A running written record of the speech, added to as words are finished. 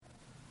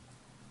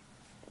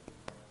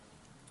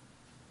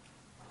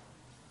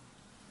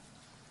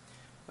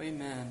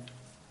Amen.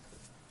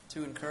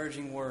 Two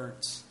encouraging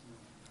words.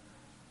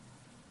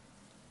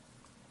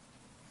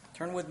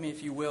 Turn with me,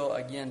 if you will,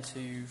 again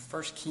to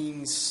 1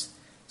 Kings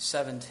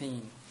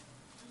 17.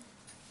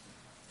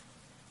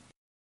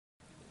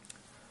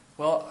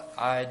 Well,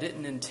 I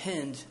didn't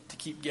intend to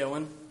keep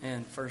going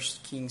in 1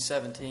 Kings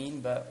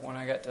 17, but when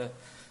I got to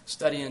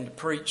study and to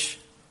preach,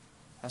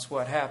 that's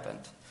what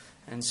happened.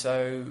 And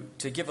so,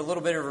 to give a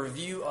little bit of a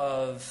review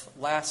of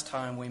last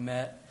time we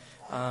met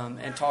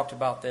and talked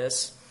about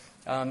this,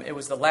 it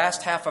was the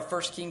last half of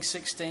 1 Kings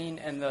 16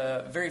 and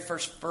the very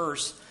first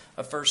verse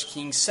of 1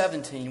 Kings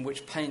 17,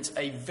 which paints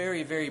a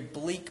very, very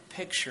bleak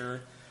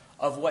picture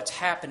of what's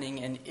happening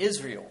in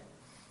Israel.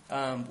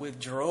 With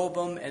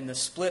Jeroboam and the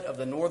split of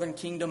the northern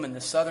kingdom and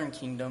the southern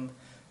kingdom,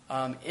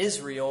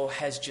 Israel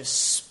has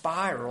just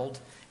spiraled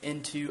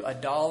into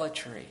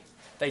idolatry.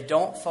 They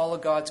don't follow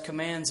God's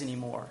commands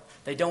anymore.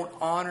 They don't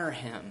honor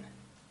Him.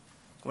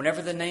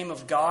 Whenever the name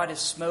of God is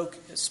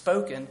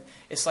spoken,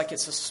 it's like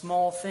it's a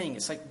small thing.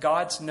 It's like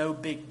God's no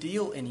big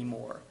deal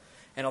anymore.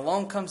 And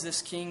along comes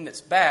this king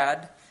that's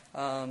bad,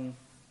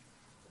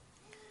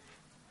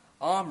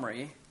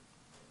 Omri,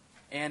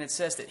 and it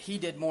says that he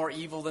did more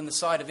evil than the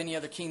sight of any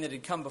other king that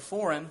had come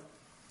before him.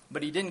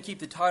 But he didn't keep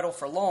the title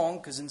for long,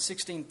 because in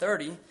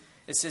 1630,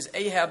 it says,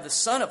 Ahab, the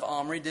son of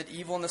Omri, did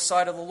evil in the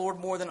sight of the Lord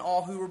more than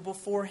all who were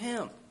before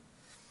him.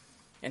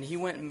 And he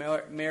went and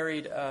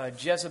married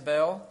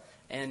Jezebel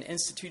and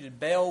instituted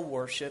Baal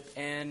worship.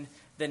 And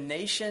the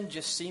nation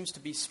just seems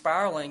to be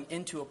spiraling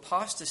into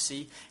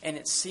apostasy. And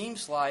it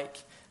seems like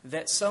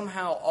that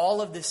somehow all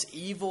of this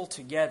evil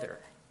together,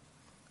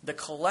 the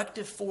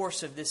collective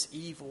force of this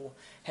evil,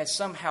 has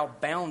somehow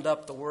bound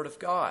up the Word of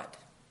God.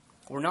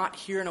 We're not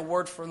hearing a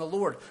word from the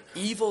Lord.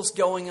 Evil's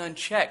going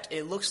unchecked.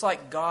 It looks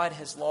like God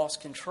has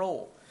lost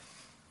control.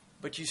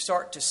 But you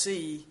start to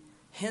see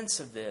hints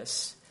of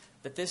this,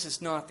 that this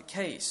is not the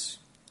case.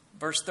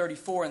 Verse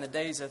 34, in the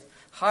days of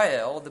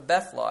Hiel, the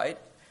Bethelite,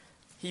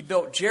 he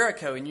built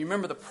Jericho. And you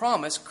remember the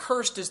promise,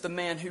 cursed is the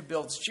man who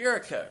builds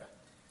Jericho.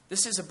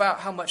 This is about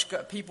how much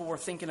people were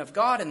thinking of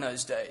God in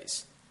those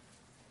days.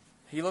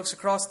 He looks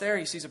across there,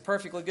 he sees a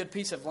perfectly good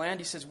piece of land.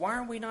 He says, why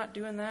are we not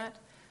doing that?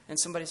 And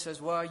somebody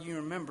says, well, you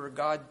remember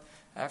God,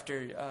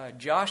 after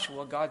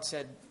Joshua, God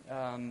said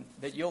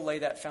that you'll lay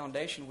that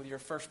foundation with your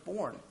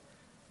firstborn,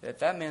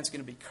 that man's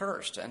going to be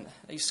cursed. And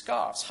he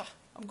scoffs,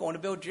 I'm going to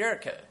build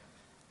Jericho.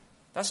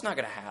 That's not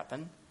going to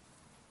happen.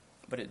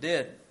 But it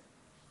did.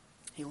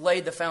 He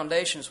laid the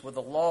foundations with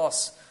the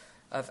loss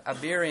of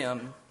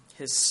Abiram,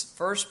 his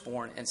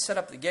firstborn, and set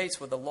up the gates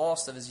with the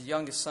loss of his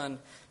youngest son,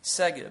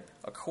 Segub,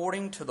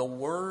 according to the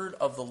word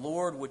of the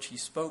Lord which he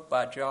spoke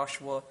by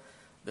Joshua,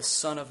 the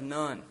son of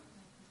Nun.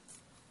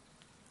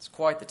 It's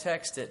quite the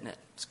text, isn't it?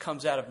 It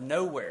comes out of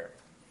nowhere.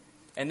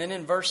 And then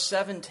in verse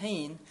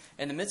 17,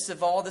 in the midst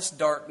of all this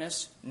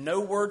darkness,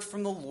 no word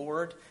from the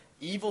Lord,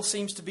 evil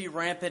seems to be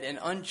rampant and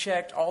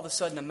unchecked, all of a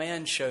sudden a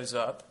man shows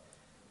up.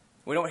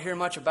 We don't hear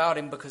much about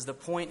him because the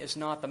point is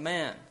not the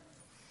man.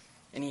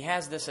 And he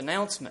has this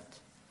announcement.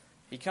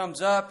 He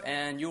comes up,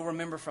 and you'll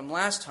remember from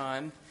last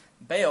time,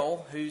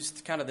 Baal, who's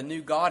kind of the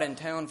new god in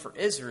town for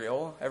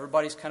Israel,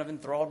 everybody's kind of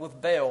enthralled with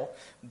Baal.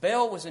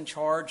 Baal was in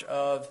charge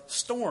of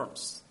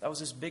storms. That was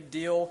his big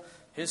deal.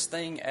 His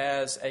thing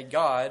as a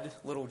god,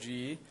 little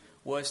g,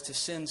 was to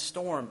send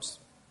storms.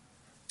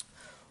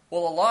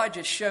 Well,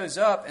 Elijah shows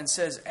up and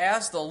says,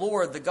 as the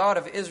Lord, the God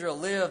of Israel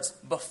lives,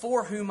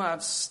 before whom I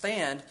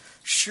stand,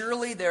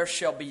 surely there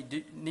shall be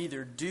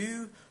neither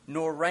dew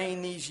nor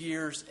rain these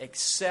years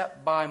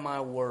except by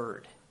my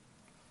word.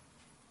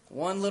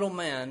 One little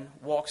man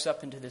walks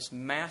up into this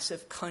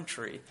massive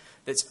country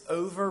that's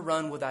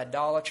overrun with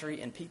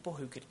idolatry and people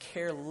who could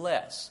care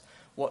less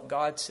what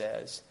God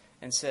says,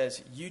 and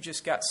says, you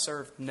just got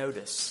served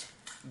notice.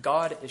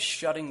 God is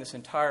shutting this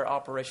entire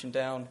operation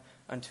down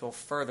until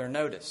further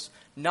notice.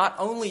 Not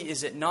only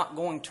is it not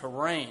going to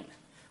rain,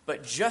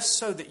 but just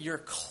so that you're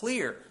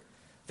clear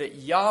that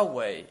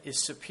Yahweh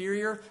is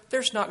superior,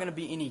 there's not going to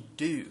be any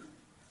dew.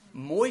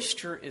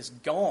 Moisture is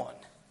gone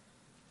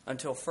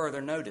until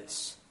further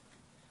notice.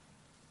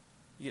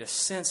 You get a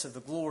sense of the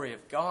glory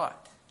of God.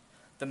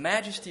 The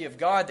majesty of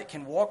God that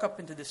can walk up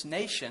into this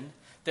nation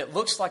that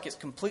looks like it's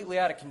completely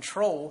out of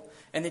control,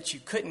 and that you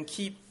couldn't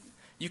keep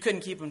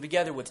them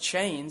together with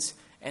chains,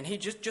 and he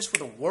just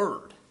with a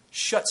word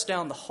shuts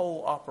down the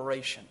whole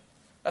operation.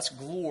 That's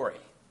glory.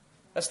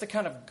 That's the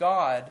kind of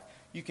God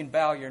you can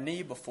bow your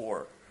knee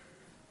before.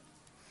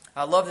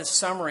 I love this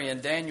summary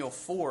in Daniel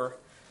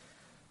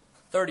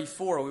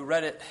 4:34. We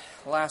read it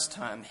last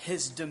time.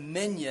 His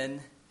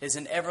dominion is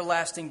an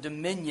everlasting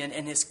dominion,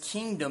 and his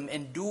kingdom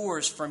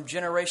endures from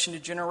generation to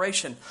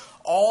generation.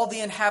 All the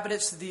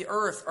inhabitants of the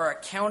earth are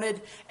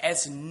accounted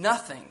as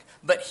nothing,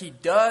 but he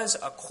does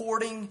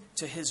according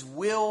to his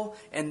will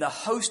in the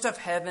host of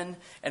heaven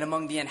and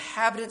among the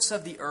inhabitants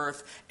of the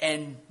earth,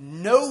 and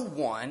no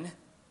one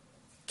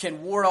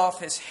can ward off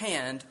his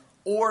hand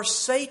or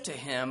say to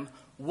him,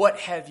 what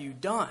have you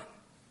done?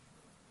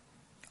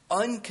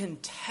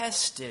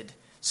 Uncontested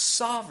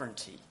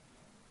sovereignty,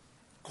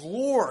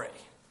 glory.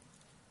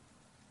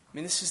 I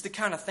mean, this is the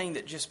kind of thing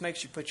that just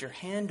makes you put your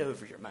hand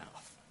over your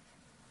mouth.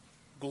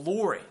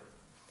 Glory.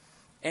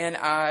 And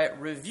I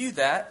review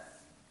that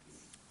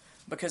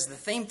because the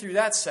theme through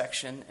that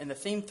section and the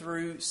theme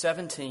through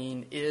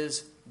 17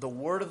 is the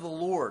word of the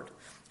Lord.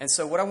 And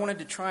so what I wanted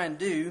to try and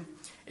do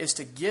is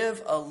to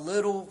give a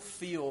little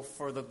feel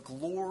for the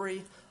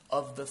glory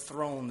of the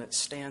throne that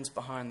stands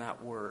behind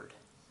that word.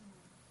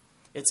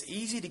 It's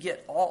easy to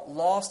get all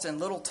lost in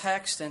little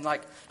text and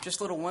like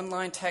just little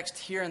one-line text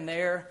here and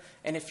there.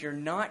 And if you're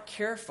not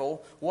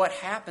careful, what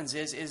happens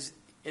is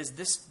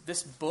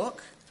this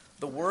book,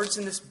 the words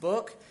in this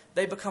book,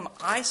 they become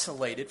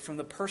isolated from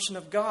the person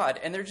of God.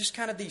 And they're just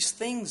kind of these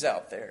things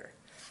out there.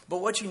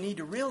 But what you need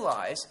to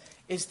realize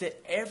is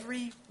that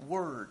every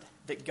word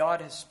that God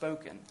has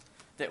spoken,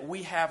 that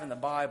we have in the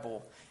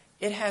Bible,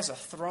 it has a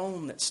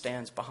throne that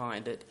stands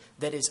behind it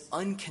that is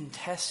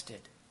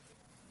uncontested.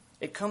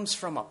 It comes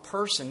from a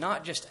person,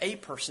 not just a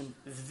person,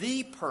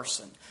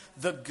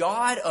 the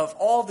God of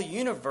all the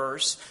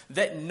universe,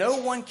 that no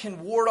one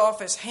can ward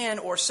off his hand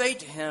or say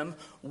to him,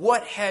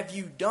 "What have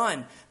you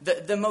done?"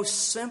 The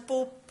most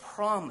simple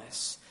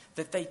promise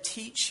that they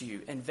teach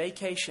you in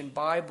Vacation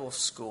Bible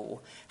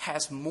School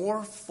has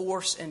more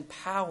force and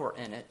power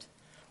in it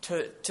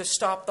to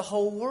stop the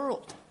whole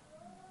world.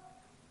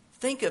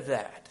 Think of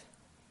that.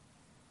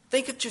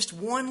 Think of just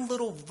one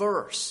little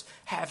verse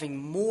having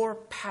more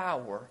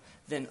power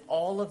than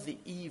all of the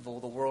evil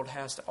the world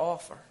has to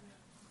offer.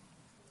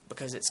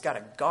 Because it's got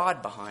a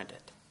God behind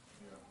it.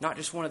 Not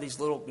just one of these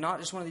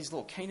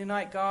little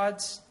Canaanite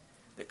gods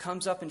that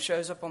comes up and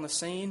shows up on the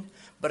scene,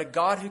 but a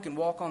God who can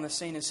walk on the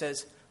scene and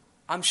says,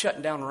 "I'm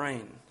shutting down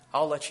rain.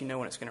 I'll let you know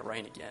when it's going to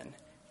rain again."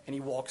 And he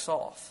walks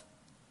off.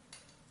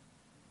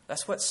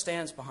 That's what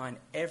stands behind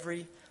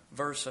every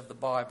verse of the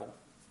Bible.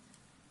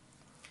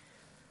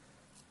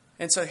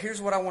 And so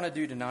here's what I want to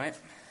do tonight.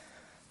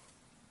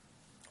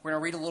 We're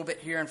going to read a little bit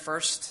here in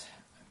 1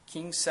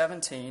 Kings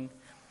 17.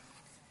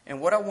 And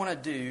what I want to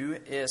do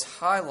is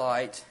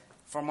highlight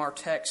from our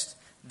text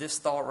this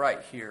thought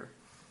right here.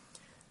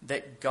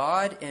 That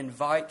God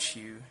invites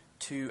you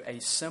to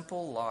a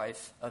simple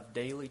life of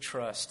daily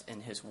trust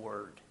in His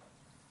Word.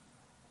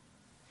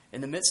 In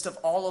the midst of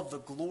all of the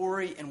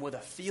glory and with a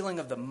feeling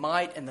of the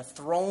might and the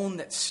throne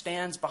that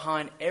stands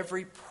behind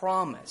every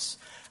promise,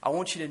 I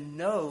want you to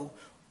know,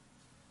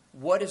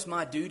 what is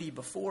my duty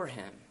before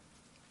Him?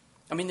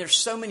 I mean, there's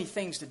so many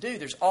things to do.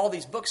 There's all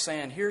these books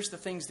saying, here's the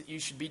things that you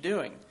should be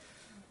doing.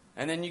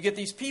 And then you get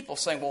these people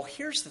saying, well,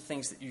 here's the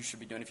things that you should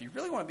be doing. If you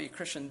really want to be a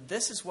Christian,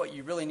 this is what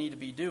you really need to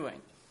be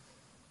doing.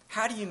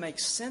 How do you make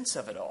sense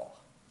of it all?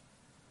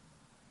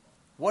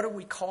 What are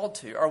we called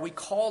to? Are we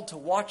called to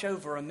watch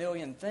over a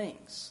million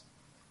things?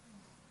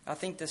 I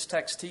think this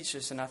text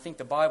teaches, and I think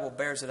the Bible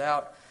bears it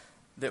out,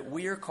 that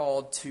we are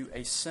called to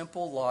a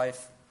simple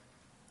life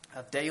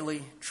of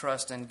daily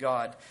trust in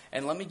God.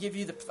 And let me give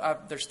you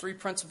there's 3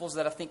 principles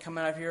that I think come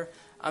out of here.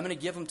 I'm going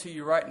to give them to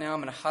you right now.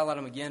 I'm going to highlight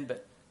them again,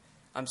 but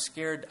I'm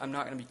scared I'm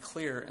not going to be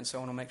clear, and so I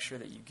want to make sure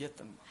that you get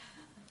them.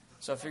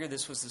 So I figured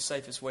this was the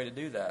safest way to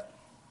do that.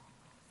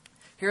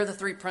 Here are the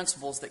 3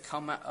 principles that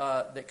come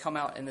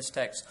out in this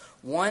text.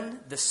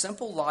 1, the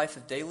simple life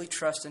of daily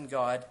trust in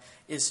God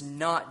is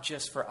not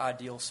just for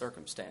ideal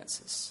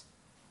circumstances.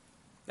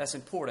 That's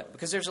important,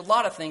 because there's a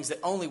lot of things that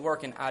only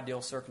work in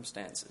ideal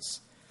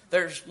circumstances.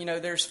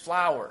 There's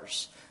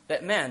flowers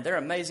that, man, they're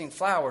amazing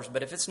flowers,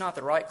 but if it's not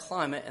the right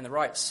climate and the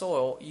right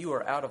soil, you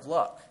are out of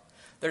luck.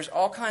 There's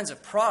all kinds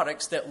of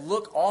products that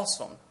look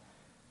awesome,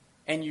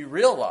 and you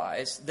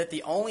realize that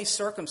the only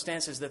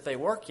circumstances that they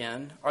work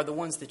in are the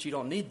ones that you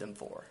don't need them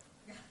for.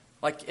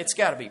 Like, it's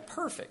got to be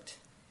perfect.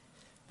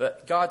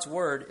 But God's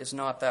Word is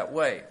not that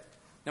way.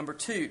 Number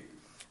 2,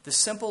 the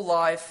simple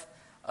life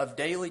of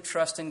daily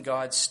trust in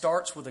God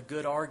starts with a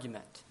good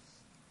argument.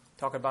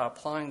 Talking about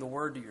applying the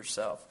Word to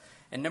yourself.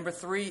 And number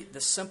 3, the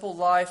simple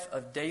life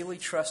of daily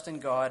trust in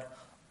God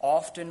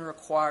often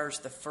requires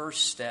the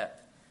first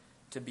step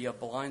to be a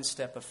blind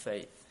step of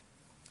faith.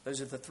 Those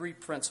are the 3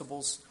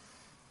 principles.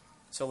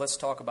 So let's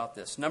talk about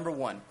this. Number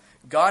 1,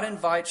 God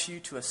invites you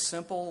to a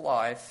simple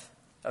life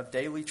of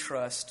daily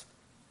trust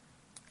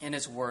in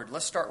His Word.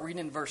 Let's start reading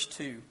in verse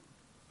 2.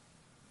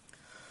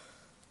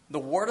 The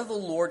word of the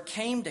Lord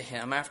came to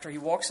him after he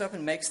walks up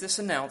and makes this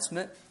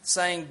announcement,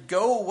 saying,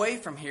 "Go away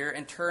from here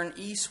and turn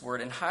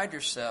eastward and hide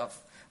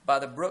yourself by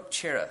the brook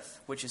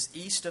Cherith, which is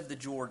east of the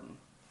Jordan.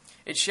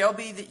 It shall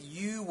be that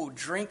you will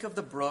drink of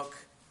the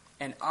brook,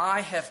 and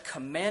I have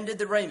commanded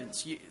the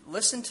ravens."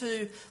 Listen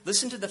to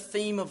the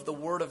theme of the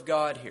Word of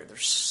God here.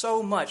 There's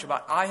so much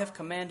about I have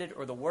commanded,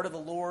 or the Word of the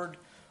Lord,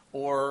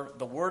 or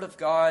the Word of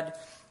God.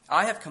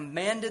 I have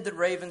commanded the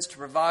ravens to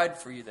provide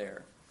for you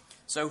there.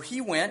 So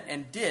he went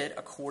and did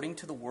according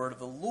to the word of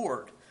the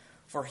Lord.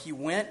 For he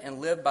went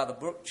and lived by the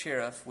brook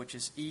Cherith, which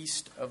is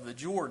east of the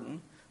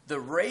Jordan.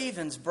 The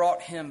ravens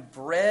brought him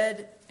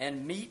bread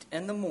and meat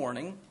in the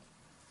morning,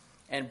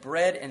 and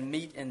bread and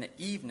meat in the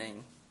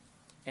evening,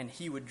 and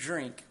he would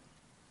drink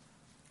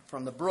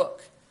from the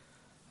brook.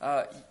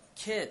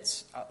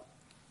 Kids,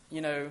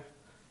 you've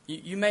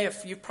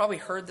probably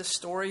heard this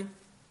story.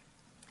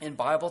 in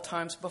Bible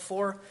times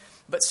before,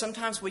 but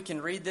sometimes we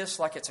can read this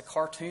like it's a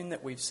cartoon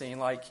that we've seen,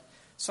 like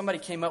somebody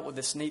came up with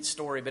this neat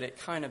story, but it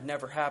kind of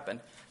never happened.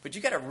 But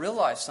you got to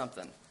realize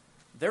something.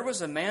 There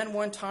was a man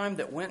one time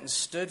that went and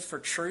stood for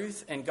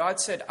truth, and God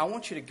said, I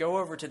want you to go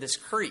over to this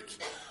creek.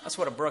 That's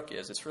what a brook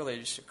is. It's really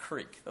just a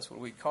creek. That's what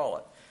we call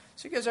it.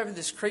 So he goes over to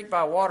this creek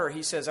by water.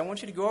 He says, I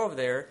want you to go over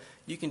there.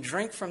 You can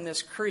drink from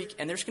this creek,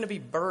 and there's going to be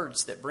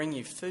birds that bring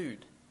you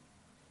food.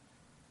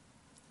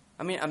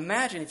 I mean,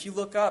 imagine if you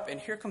look up, and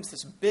here comes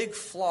this big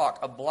flock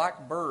of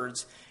black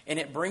birds, and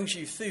it brings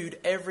you food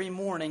every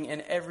morning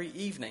and every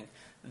evening.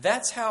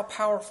 That's how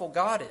powerful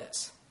God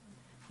is.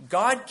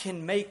 God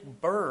can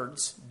make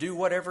birds do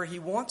whatever He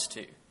wants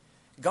to.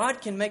 God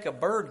can make a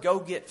bird go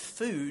get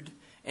food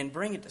and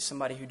bring it to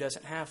somebody who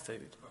doesn't have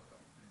food.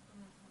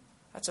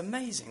 That's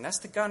amazing. That's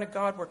the kind of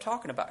God we're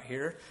talking about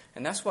here.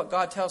 And that's what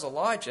God tells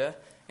Elijah.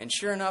 And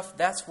sure enough,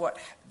 that's what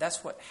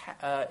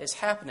is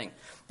happening.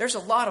 There's a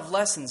lot of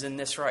lessons in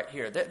this right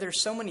here. There's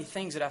so many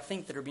things that I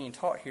think that are being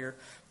taught here.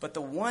 But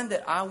the one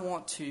that I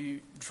want to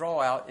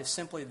draw out is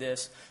simply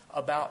this,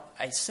 about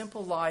a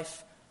simple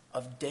life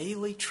of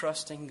daily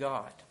trusting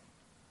God.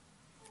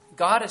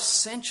 God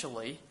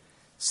essentially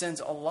sends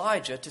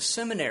Elijah to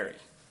seminary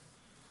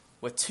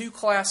with 2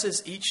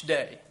 classes each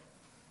day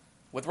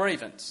with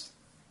ravens.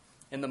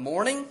 In the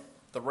morning,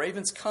 the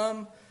ravens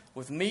come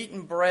with meat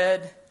and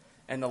bread,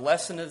 and the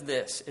lesson of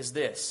this is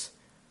this: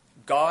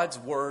 God's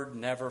word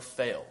never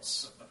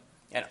fails.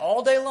 And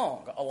all day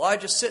long,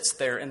 Elijah sits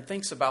there and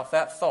thinks about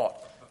that thought.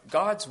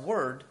 God's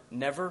word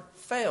never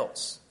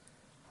fails.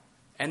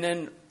 And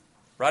then,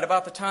 right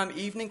about the time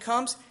evening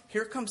comes,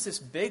 here comes this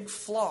big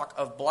flock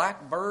of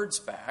black birds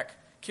back,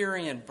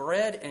 carrying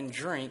bread and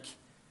drink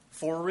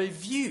for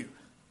review.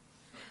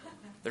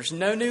 There's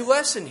no new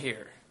lesson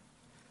here.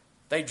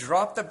 They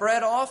drop the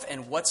bread off,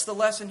 and what's the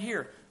lesson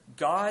here?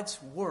 God's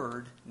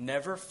word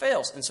never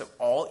fails. And so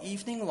all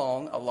evening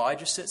long,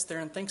 Elijah sits there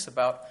and thinks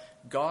about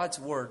God's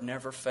word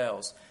never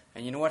fails.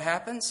 And you know what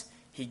happens?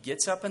 He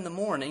gets up in the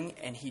morning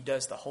and he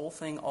does the whole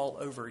thing all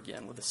over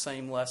again with the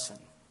same lesson.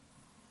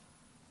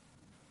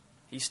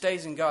 He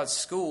stays in God's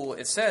school.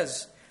 It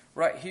says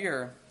right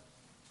here,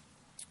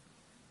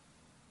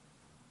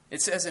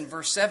 it says in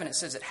verse 7, it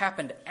says it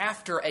happened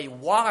after a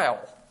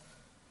while.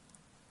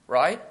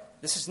 Right?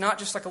 This is not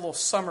just like a little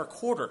summer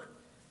quarter.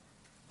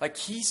 Like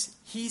he's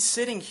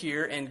sitting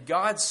here in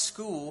God's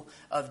school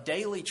of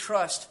daily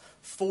trust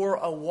for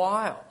a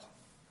while.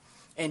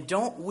 And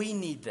don't we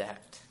need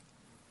that?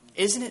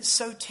 Isn't it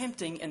so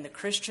tempting in the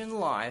Christian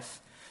life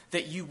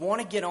that you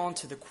want to get on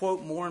to the,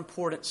 quote, more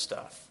important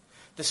stuff?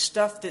 The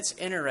stuff that's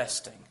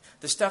interesting.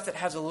 The stuff that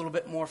has a little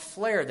bit more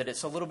flair, that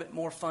it's a little bit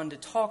more fun to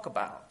talk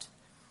about.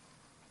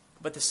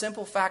 But the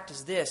simple fact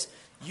is this: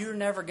 you're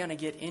never going to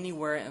get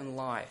anywhere in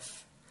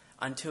life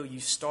until you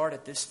start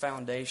at this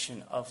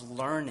foundation of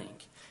learning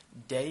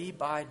day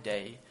by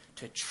day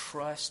to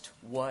trust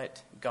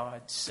what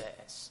God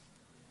says.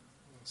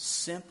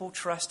 Simple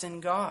trust in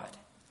God.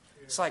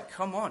 It's like,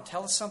 come on,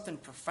 tell us something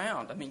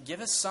profound. I mean,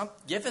 give us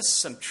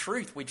some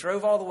truth. We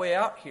drove all the way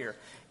out here.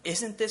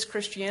 Isn't this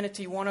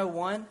Christianity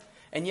 101?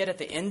 And yet at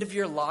the end of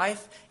your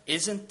life,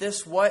 isn't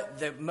this what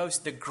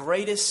the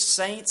greatest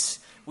saints,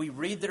 we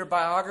read their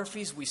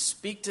biographies, we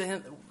speak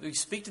to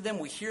them,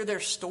 we hear their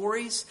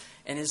stories,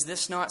 and is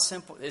this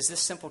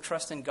simple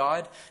trust in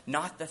God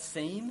not the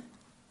theme?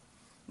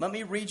 Let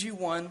me read you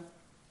one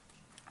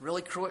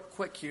really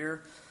quick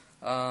here.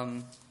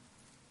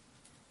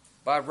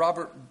 By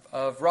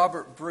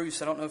Robert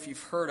Bruce. I don't know if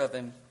you've heard of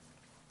him,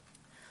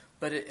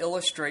 but it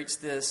illustrates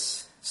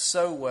this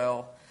so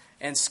well.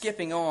 And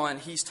skipping on,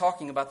 he's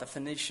talking about the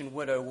Phoenician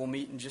widow. We'll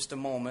meet in just a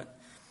moment.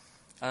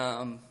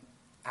 I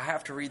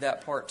have to read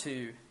that part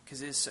too,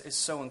 because it's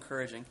so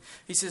encouraging.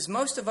 He says,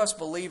 most of us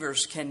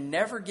believers can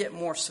never get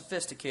more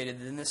sophisticated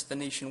than this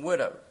Phoenician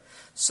widow.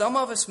 Some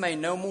of us may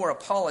know more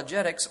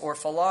apologetics or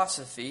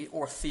philosophy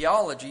or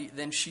theology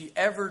than she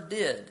ever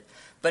did.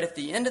 But at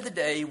the end of the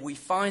day, we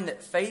find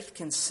that faith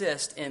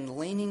consists in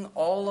leaning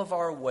all of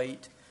our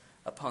weight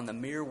upon the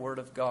mere Word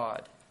of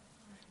God.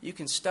 You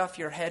can stuff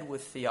your head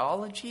with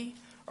theology,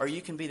 or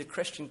you can be the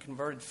Christian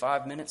converted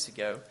 5 minutes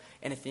ago.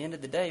 And at the end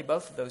of the day,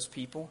 both of those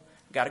people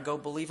got to go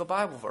believe a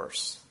Bible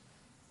verse.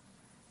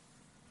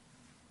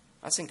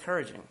 That's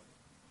encouraging.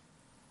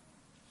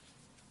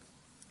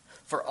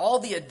 For all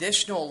the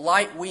additional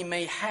light we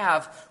may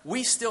have,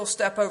 we still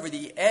step over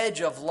the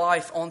edge of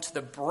life onto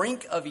the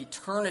brink of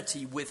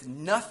eternity with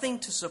nothing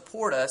to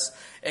support us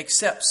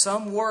except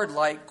some word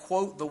like,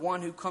 quote, the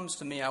one who comes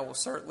to me I will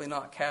certainly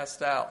not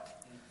cast out.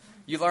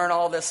 You learn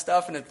all this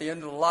stuff, and at the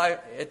end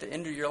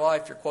of your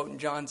life, you're quoting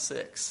John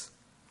 6.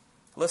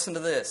 Listen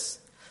to this.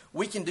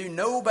 We can do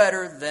no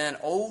better than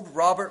old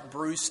Robert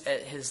Bruce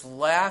at his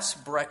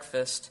last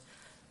breakfast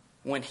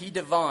when he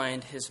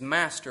divined his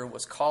master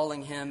was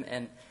calling him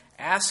and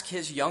asked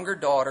his younger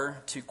daughter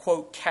to,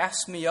 quote,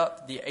 cast me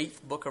up the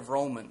 8th book of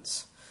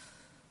Romans.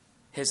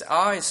 His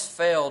eyes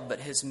failed, but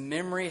his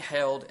memory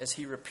held as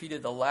he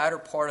repeated the latter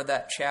part of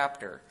that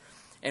chapter.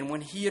 And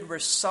when he had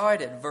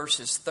recited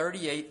verses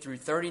 38 through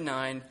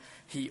 39,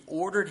 he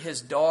ordered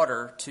his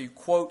daughter to,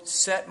 quote,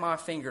 set my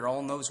finger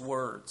on those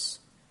words.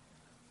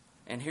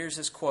 And here's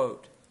his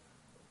quote.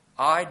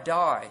 I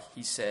die,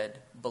 he said,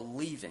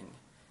 believing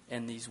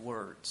in these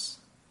words.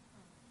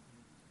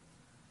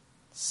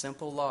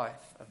 Simple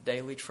life of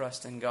daily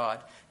trust in God.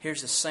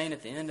 Here's a saint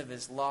at the end of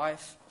his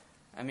life.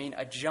 I mean,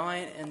 a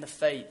giant in the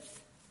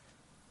faith.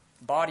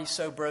 Body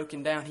so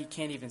broken down he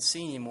can't even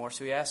see anymore.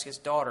 So he asked his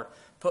daughter,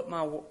 put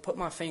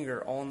my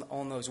finger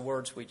on those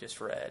words we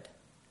just read.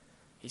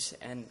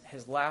 And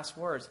his last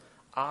words,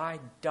 I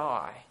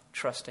die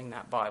trusting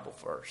that Bible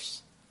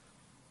verse.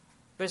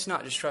 But it's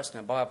not just trusting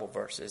a Bible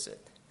verse, is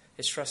it?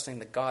 It's trusting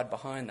the God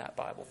behind that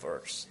Bible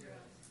verse.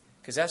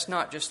 Because that's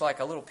not just like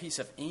a little piece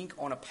of ink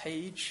on a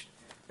page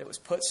that was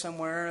put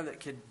somewhere that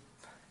could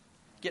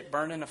get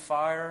burned in a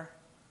fire.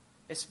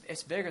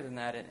 It's bigger than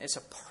that. And it's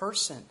a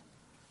person.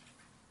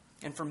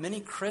 And for many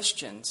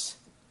Christians,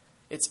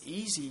 it's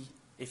easy,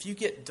 if you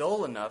get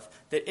dull enough,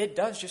 that it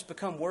does just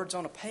become words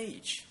on a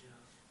page.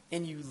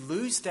 And you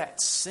lose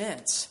that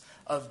sense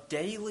of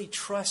daily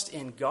trust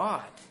in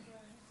God.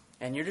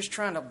 And you're just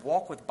trying to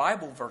walk with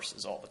Bible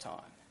verses all the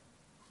time.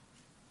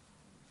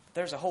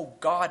 There's a whole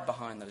God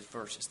behind those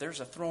verses. There's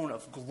a throne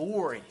of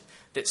glory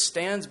that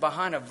stands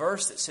behind a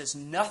verse that says,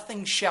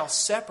 nothing shall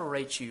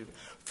separate you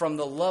from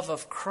the love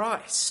of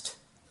Christ.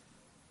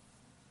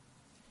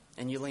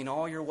 And you lean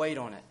all your weight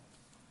on it.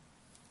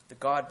 The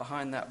God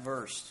behind that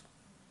verse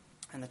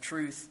and the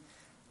truth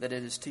that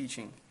it is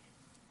teaching.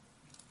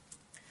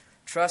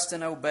 Trust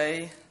and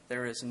obey.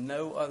 There is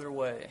no other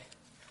way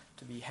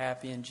to be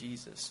happy in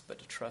Jesus but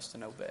to trust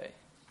and obey.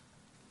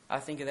 I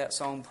think of that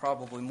song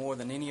probably more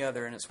than any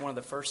other, and it's one of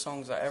the first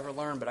songs I ever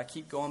learned, but I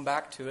keep going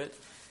back to it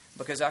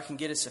because I can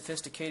get as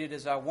sophisticated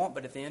as I want,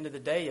 but at the end of the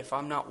day, if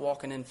I'm not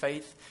walking in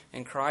faith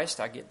in Christ,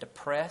 I get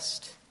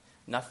depressed.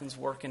 Nothing's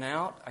working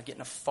out. I get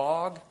in a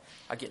fog.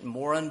 I get in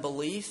more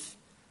unbelief.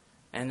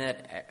 And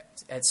that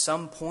at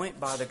some point,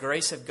 by the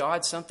grace of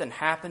God, something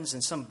happens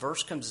and some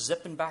verse comes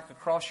zipping back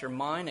across your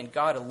mind and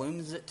God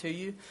illumines it to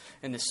you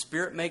and the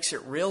Spirit makes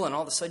it real, and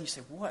all of a sudden you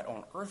say, what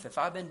on earth have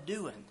I been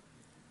doing?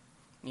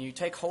 And you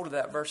take hold of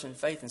that verse in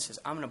faith and says,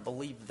 I'm going to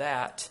believe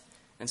that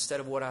instead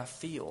of what I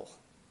feel.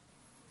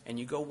 And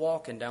you go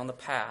walking down the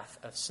path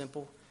of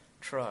simple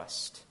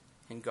trust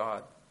in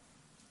God.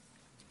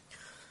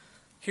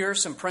 Here are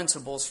some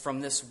principles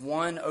from this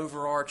one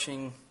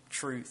overarching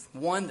truth.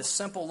 One, the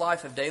simple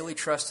life of daily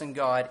trust in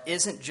God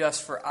isn't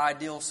just for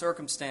ideal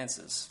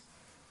circumstances.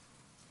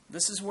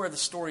 This is where the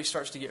story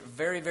starts to get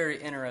very, very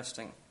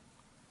interesting.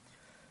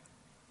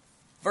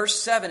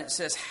 Verse 7, it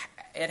says,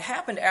 it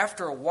happened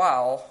after a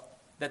while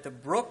that the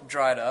brook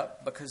dried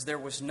up because there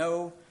was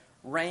no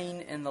rain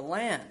in the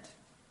land.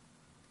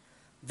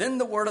 Then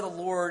the word of the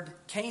Lord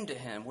came to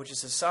him, which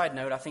is a side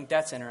note. I think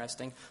that's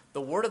interesting.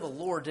 The word of the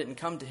Lord didn't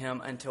come to him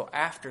until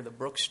after the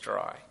brook's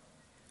dry.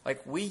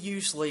 Like, we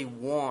usually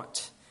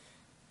want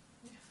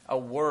a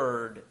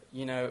word,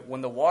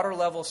 when the water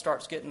level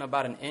starts getting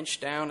about an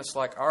inch down, it's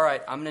like, all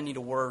right, I'm going to need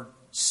a word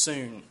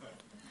soon.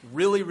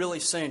 Really,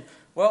 really soon.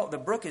 Well, the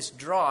brook is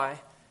dry,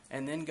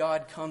 and then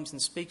God comes and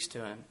speaks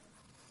to him.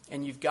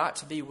 And you've got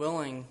to be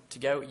willing to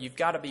go. You've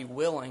got to be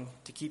willing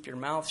to keep your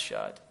mouth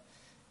shut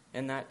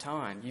in that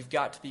time. You've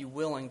got to be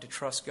willing to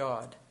trust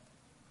God.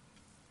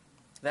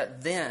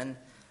 That then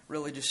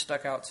really just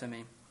stuck out to me.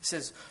 It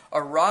says,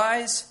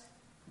 arise,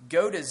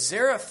 go to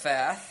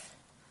Zarephath,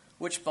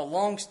 which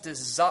belongs to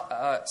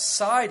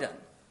Sidon,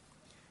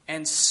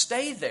 and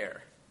stay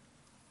there.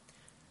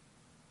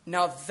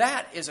 Now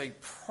that is a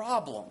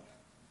problem.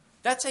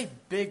 That's a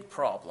big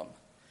problem.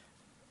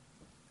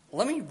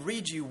 Let me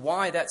read you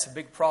why that's a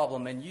big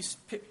problem, and you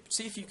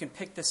see if you can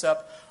pick this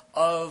up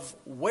of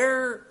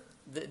where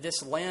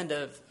this land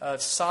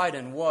of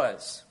Sidon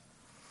was.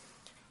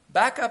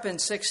 Back up in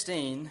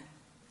 16,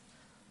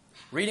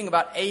 reading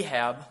about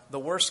Ahab, the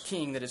worst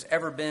king that has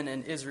ever been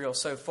in Israel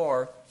so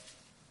far.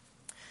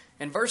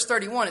 In verse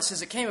 31, it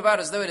says, it came about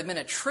as though it had been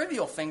a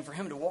trivial thing for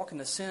him to walk in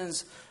the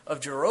sins of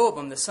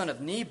Jeroboam, the son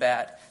of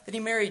Nebat, that he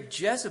married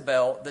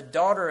Jezebel, the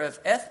daughter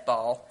of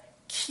Ethbaal,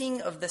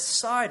 king of the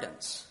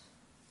Sidons.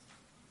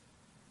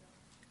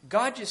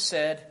 God just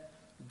said,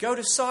 go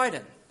to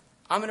Sidon.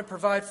 I'm going to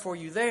provide for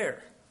you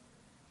there.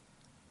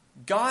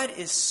 God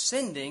is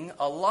sending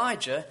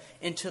Elijah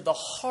into the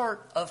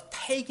heart of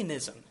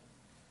paganism.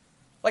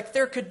 Like,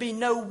 there could be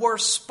no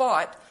worse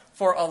spot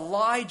for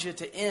Elijah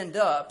to end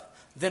up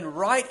than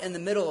right in the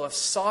middle of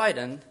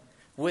Sidon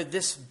with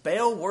this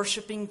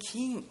Baal-worshipping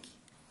king.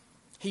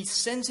 He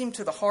sends him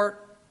to the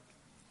heart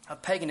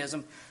of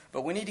paganism,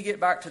 but we need to get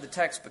back to the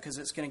text because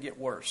it's going to get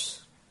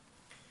worse.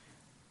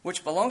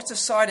 Which belongs to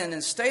Sidon,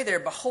 and stay there.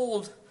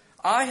 Behold,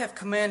 I have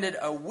commanded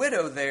a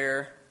widow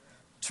there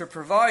to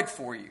provide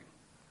for you.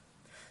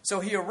 So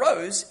he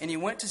arose, and he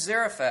went to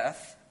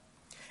Zarephath.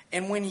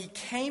 And when he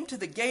came to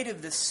the gate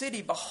of the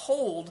city,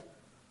 behold,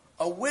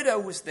 a widow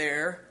was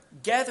there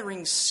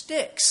gathering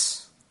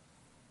sticks.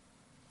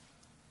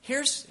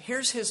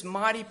 Here's his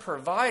mighty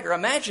provider.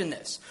 Imagine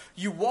this.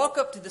 You walk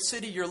up to the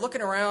city, you're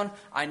looking around.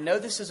 I know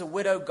this is a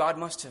widow. God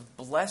must have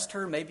blessed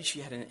her. Maybe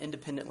she had an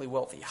independently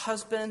wealthy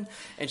husband,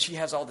 and she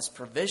has all this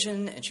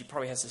provision, and she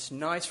probably has this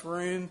nice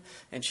room,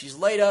 and she's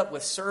laid up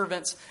with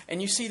servants.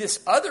 And you see this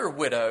other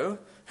widow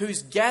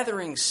who's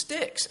gathering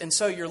sticks. And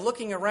so you're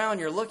looking around,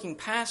 you're looking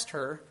past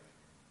her,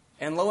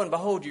 and lo and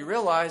behold, you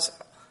realize,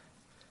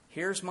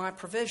 here's my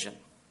provision.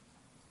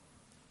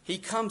 He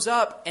comes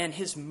up, and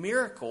his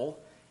miracle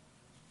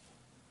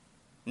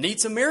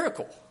needs a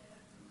miracle.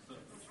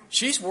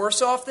 She's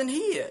worse off than he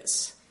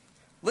is.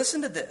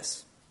 Listen to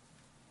this.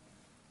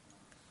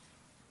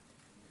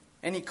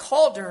 And he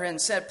called to her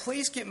and said,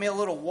 please get me a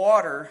little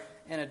water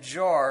in a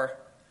jar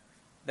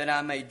that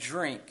I may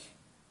drink.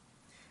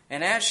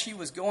 And as she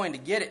was going to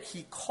get it,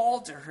 he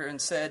called to her and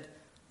said,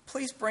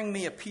 please bring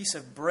me a piece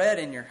of bread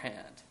in your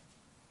hand.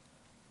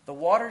 The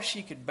water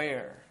she could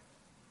bear.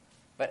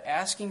 But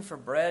asking for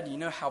bread, you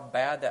know how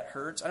bad that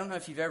hurts? I don't know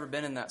if you've ever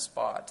been in that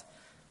spot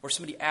where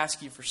somebody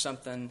asks you for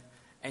something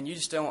and you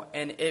just don't,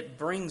 and it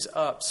brings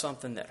up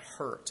something that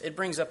hurts. It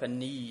brings up a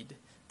need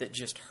that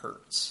just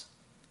hurts.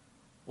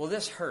 Well,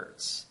 this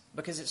hurts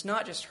because it's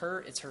not just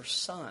her, it's her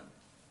son.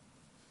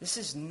 This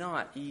is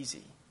not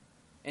easy.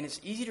 And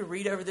it's easy to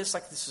read over this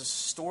like this is a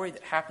story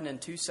that happened in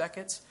 2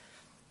 seconds.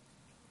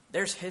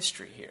 There's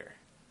history here.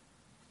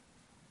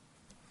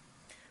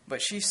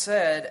 But she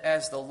said,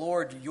 as the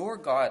Lord your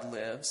God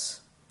lives,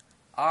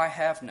 I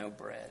have no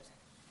bread.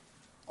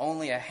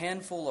 Only a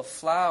handful of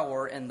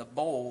flour in the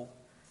bowl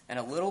and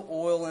a little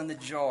oil in the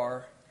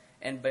jar.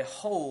 And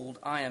behold,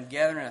 I am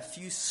gathering a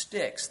few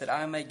sticks that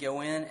I may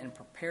go in and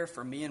prepare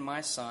for me and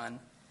my son,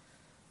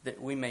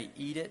 that we may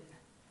eat it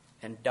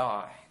and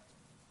die.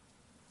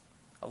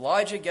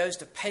 Elijah goes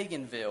to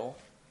Paganville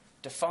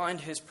to find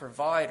his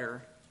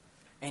provider,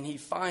 and he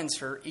finds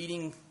her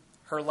eating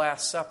her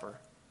last supper.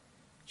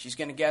 She's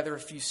going to gather a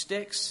few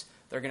sticks.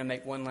 They're going to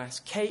make one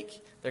last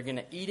cake. They're going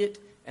to eat it,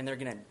 and they're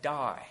going to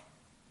die.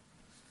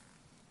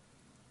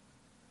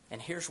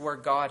 And here's where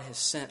God has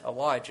sent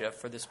Elijah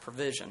for this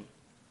provision.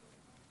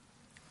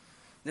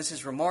 This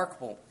is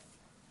remarkable.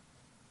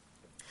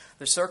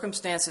 The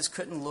circumstances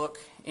couldn't look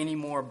any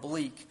more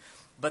bleak,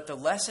 but the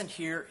lesson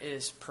here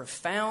is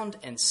profound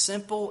and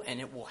simple, and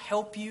it will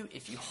help you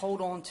if you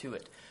hold on to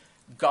it.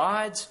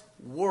 God's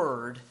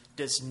word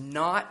does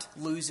not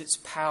lose its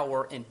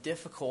power in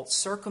difficult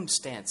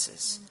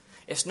circumstances.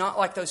 It's not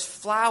like those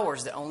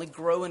flowers that only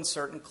grow in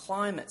certain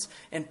climates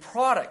and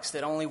products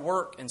that only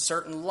work in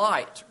certain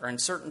light or in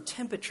certain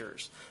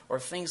temperatures or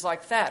things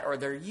like that, or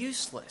they're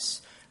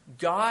useless.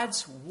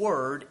 God's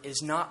word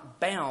is not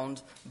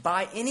bound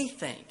by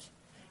anything.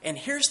 And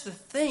here's the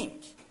thing.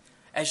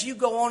 As you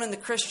go on in the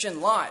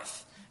Christian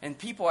life and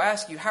people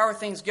ask you, how are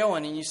things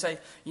going? And you say,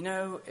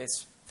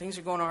 things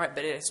are going all right,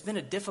 but it's been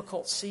a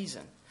difficult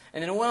season.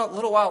 And then a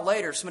little while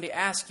later, somebody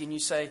asks you and you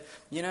say,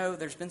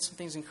 there's been some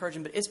things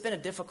encouraging, but it's been a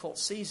difficult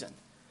season.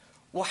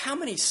 Well, how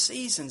many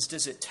seasons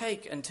does it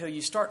take until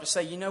you start to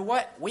say, you know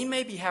what? We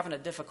may be having a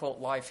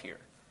difficult life here.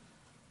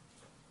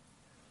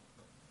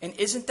 And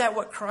isn't that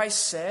what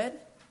Christ said?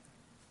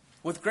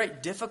 With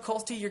great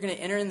difficulty, you're going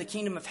to enter in the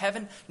kingdom of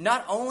heaven.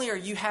 Not only are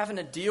you having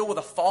to deal with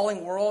a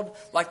falling world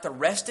like the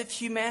rest of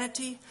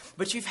humanity,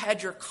 but you've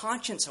had your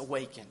conscience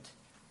awakened.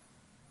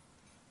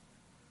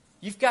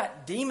 You've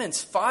got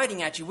demons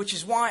fighting at you, which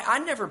is why I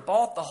never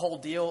bought the whole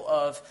deal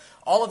of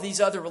all of these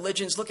other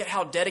religions. Look at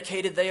how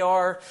dedicated they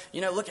are.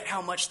 Look at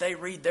how much they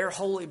read their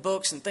holy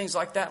books and things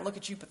like that. And look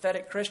at you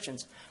pathetic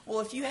Christians. Well,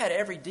 if you had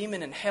every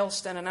demon in hell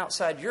standing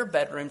outside your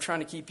bedroom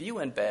trying to keep you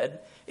in bed,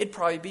 it'd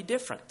probably be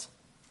different.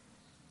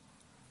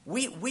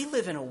 We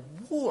live in a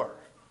war.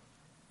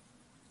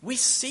 We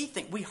see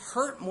things. We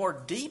hurt more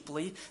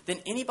deeply than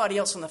anybody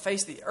else on the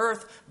face of the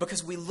earth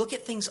because we look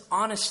at things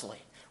honestly.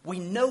 We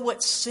know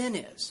what sin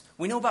is.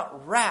 We know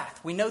about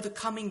wrath. We know the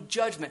coming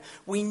judgment.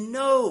 We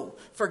know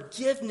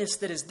forgiveness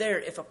that is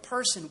there if a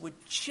person would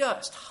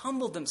just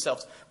humble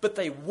themselves, but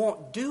they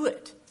won't do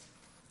it.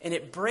 And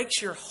it breaks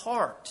your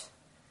heart.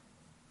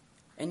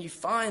 And you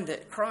find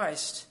that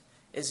Christ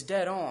is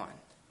dead on.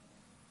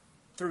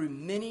 Through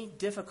many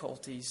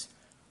difficulties,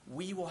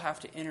 we will have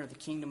to enter the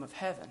kingdom of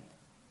heaven.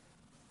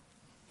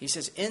 He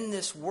says, in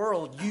this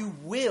world, you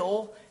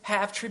will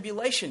have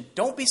tribulation.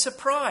 Don't be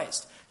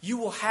surprised. You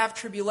will have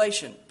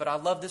tribulation. But I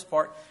love this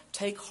part.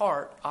 Take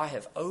heart, I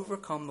have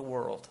overcome the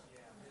world.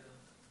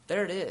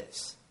 There it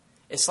is.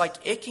 It's like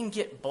it can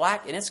get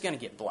black, and it's going to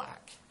get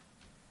black.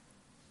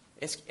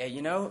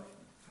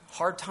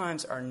 Hard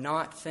times are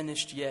not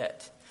finished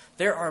yet.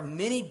 There are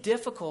many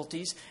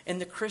difficulties in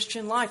the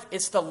Christian life.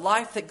 It's the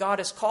life that God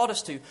has called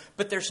us to.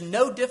 But there's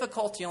no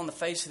difficulty on the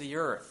face of the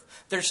earth.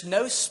 There's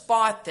no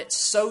spot that's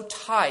so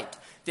tight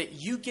that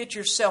you get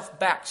yourself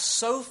back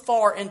so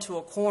far into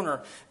a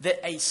corner that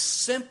a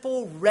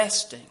simple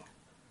resting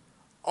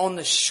on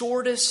the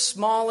shortest,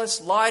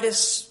 smallest,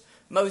 lightest,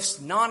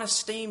 most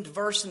non-esteemed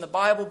verse in the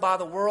Bible by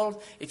the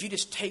world, if you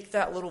just take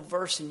that little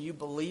verse and you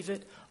believe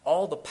it,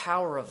 all the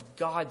power of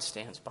God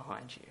stands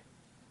behind you.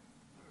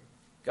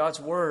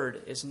 God's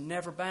word is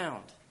never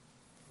bound.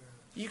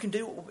 You can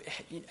do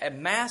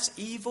amass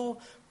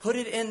evil, put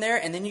it in there,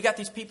 and then you got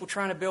these people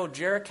trying to build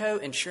Jericho,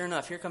 and sure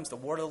enough, here comes the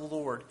word of the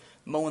Lord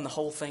mowing the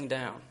whole thing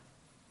down.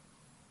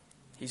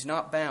 He's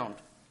not bound.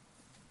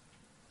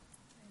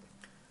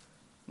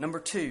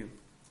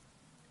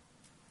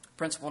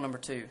 Principle number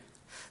 2.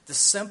 The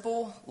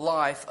simple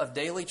life of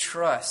daily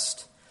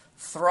trust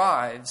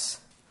thrives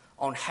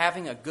on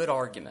having a good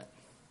argument.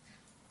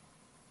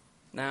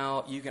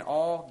 Now, you can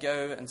all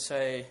go and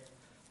say,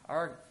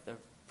 the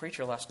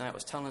preacher last night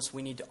was telling us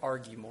we need to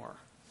argue more.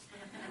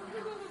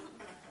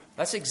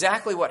 That's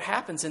exactly what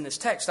happens in this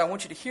text. I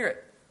want you to hear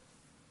it.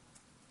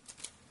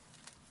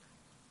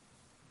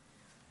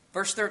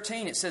 Verse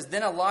 13, it says,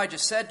 Then Elijah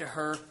said to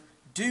her,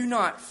 Do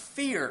not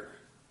fear.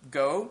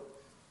 Go,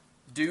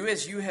 do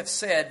as you have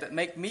said, but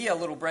make me a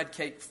little bread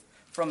cake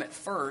from it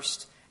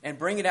first, and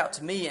bring it out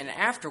to me, and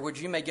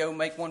afterwards you may go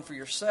make one for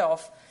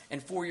yourself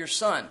and for your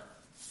son.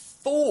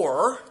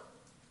 For,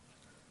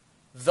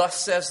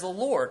 thus says the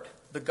Lord,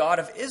 the God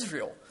of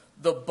Israel,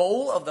 the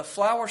bowl of the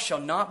flour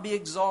shall not be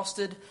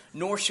exhausted,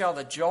 nor shall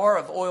the jar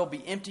of oil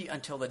be empty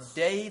until the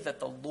day that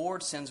the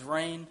Lord sends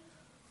rain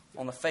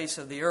on the face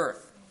of the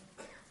earth.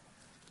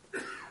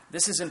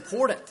 This is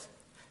important.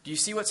 Do you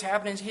see what's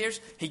happening here?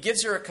 He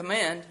gives her a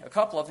command, a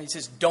couple of them. He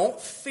says, don't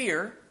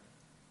fear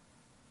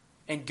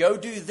and go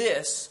do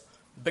this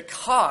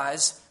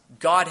because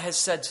God has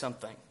said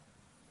something.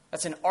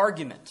 That's an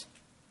argument.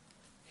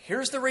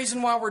 Here's the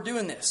reason why we're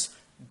doing this.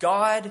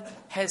 God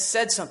has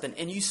said something.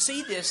 And you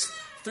see this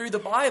through the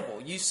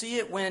Bible. You see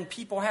it when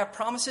people have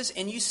promises,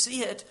 and you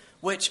see it,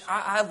 which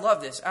I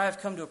love this. I have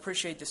come to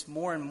appreciate this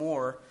more and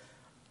more,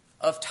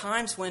 of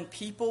times when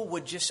people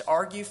would just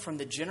argue from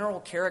the general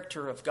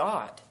character of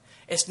God.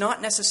 It's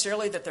not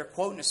necessarily that they're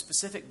quoting a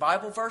specific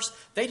Bible verse.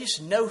 They just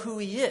know who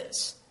He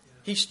is.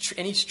 He's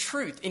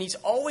truth, and He's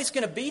always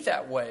going to be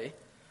that way.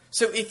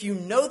 So if you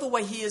know the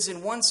way He is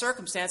in one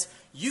circumstance,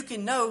 you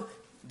can know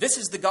this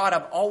is the God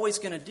I'm always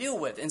going to deal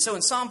with. And so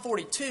in Psalm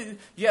 42,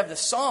 you have the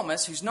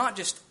psalmist who's not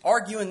just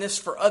arguing this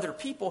for other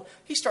people.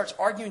 He starts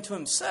arguing to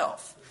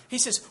himself. He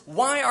says,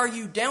 Why are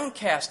you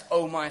downcast,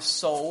 O my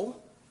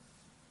soul?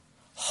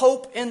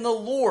 Hope in the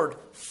Lord,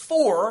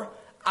 for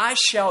I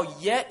shall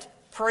yet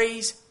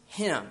praise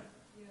Him,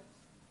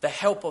 the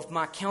help of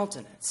my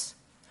countenance.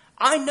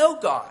 I know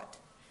God.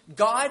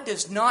 God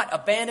does not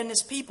abandon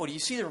His people. Do you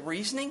see the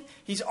reasoning?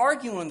 He's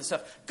arguing with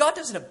stuff. God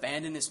doesn't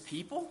abandon His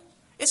people.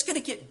 It's going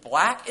to get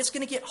black. It's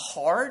going to get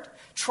hard.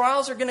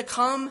 Trials are going to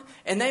come,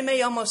 and they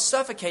may almost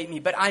suffocate me.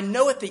 But I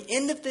know at the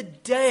end of the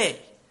day,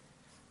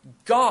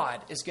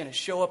 God is going to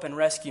show up and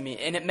rescue me.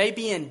 And it may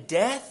be in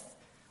death,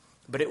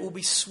 but it will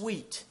be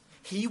sweet.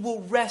 He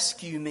will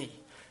rescue me.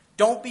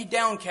 Don't be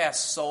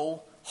downcast,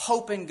 soul.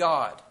 Hope in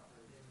God.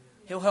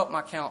 He'll help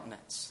my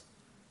countenance.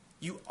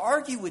 You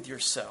argue with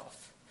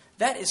yourself.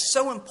 That is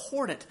so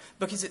important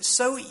because it's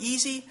so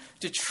easy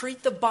to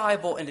treat the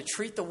Bible and to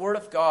treat the Word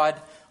of God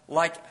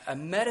like a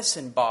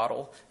medicine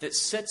bottle that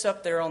sits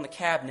up there on the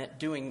cabinet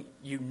doing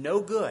you no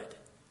good.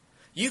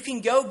 You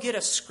can go get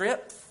a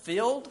script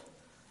filled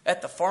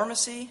at the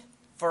pharmacy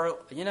for,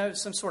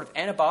 some sort of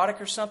antibiotic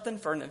or something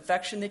for an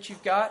infection that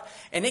you've got,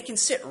 and it can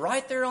sit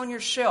right there on your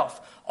shelf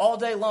all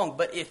day long.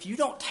 But if you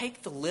don't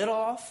take the lid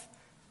off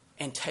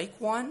and take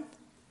one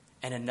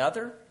and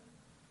another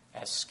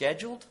as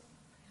scheduled,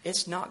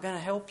 it's not going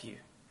to help you.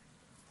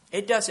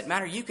 It doesn't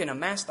matter. You can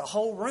amass the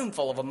whole room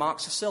full of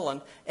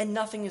amoxicillin and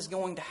nothing is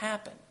going to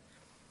happen.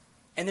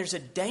 And there's a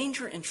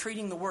danger in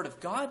treating the Word of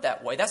God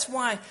that way. That's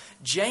why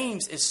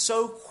James is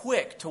so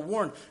quick to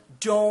warn,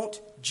 don't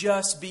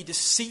just be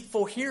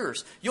deceitful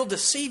hearers. You'll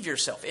deceive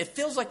yourself. It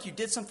feels like you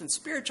did something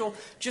spiritual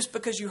just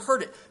because you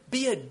heard it.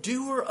 Be a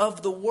doer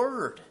of the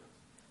Word.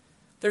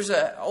 There's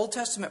an Old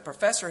Testament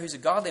professor who's a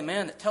godly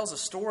man that tells a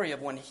story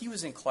of when he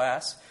was in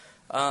class,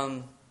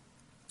 and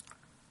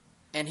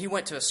he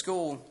went to a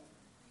school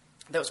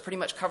that was pretty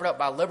much covered up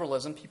by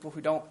liberalism, people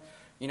who don't,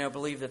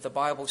 believe that the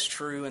Bible's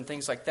true and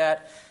things like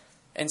that.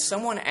 And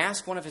someone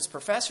asked one of his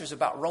professors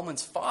about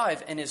Romans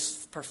 5, and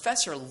his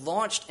professor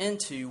launched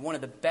into one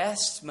of the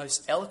best,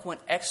 most eloquent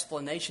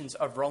explanations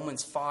of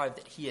Romans 5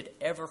 that he had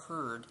ever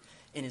heard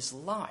in his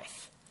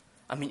life.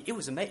 I mean, it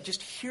was amazing.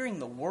 Just hearing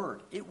the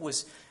word,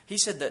 he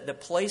said that the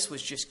place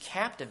was just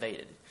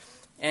captivated.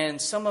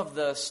 And some of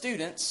the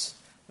students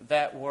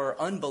that were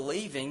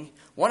unbelieving,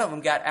 one of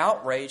them got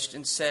outraged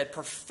and said,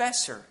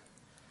 Professor,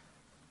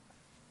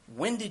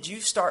 when did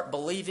you start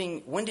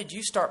believing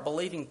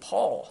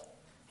Paul?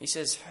 He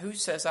says, who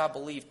says I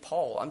believe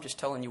Paul? I'm just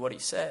telling you what he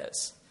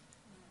says.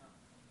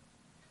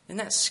 Isn't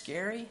that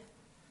scary?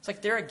 It's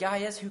like there a guy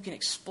is who can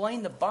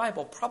explain the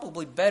Bible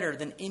probably better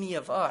than any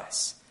of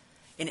us.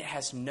 And it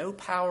has no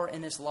power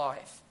in his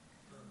life.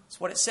 It's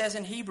what it says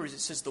in Hebrews. It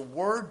says the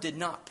word did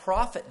not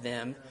profit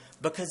them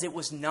because it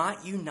was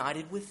not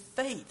united with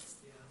faith.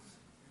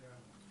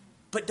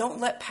 But don't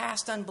let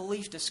past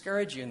unbelief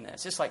discourage you in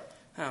this. It's like,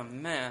 oh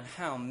man,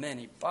 how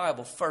many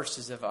Bible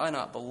verses have I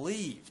not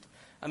believed?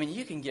 I mean,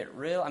 you can get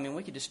real. I mean,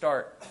 we could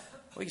start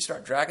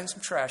dragging some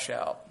trash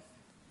out.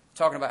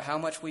 talking about how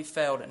much we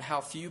failed and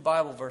how few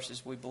Bible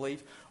verses we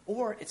believe.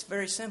 Or it's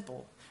very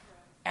simple.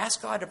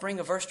 Ask God to bring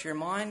a verse to your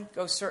mind.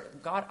 Go, sir,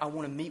 God, I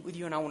want to meet with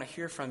you and I want to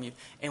hear from you.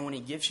 And when He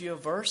gives you a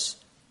verse,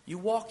 you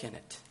walk in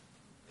it.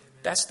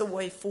 That's the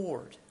way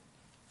forward.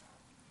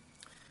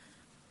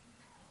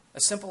 A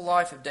simple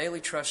life of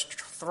daily trust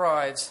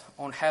thrives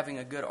on having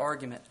a good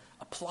argument.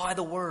 Apply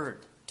the Word.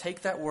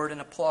 Take that Word and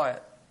apply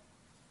it.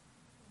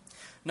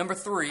 Number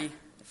 3,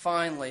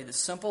 finally, the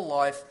simple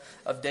life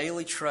of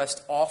daily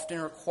trust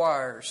often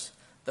requires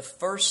the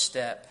first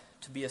step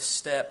to be a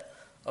step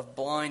of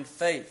blind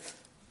faith.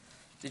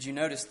 Did you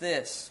notice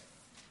this?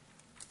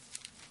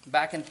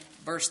 Back in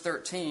verse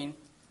 13,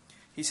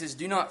 he says,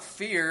 "Do not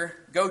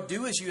fear. Go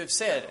do as you have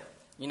said."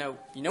 You know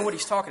what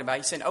he's talking about.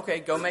 He's saying, "Okay,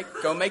 go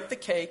make the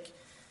cake,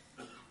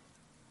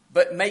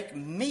 but make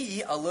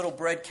me a little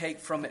bread cake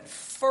from it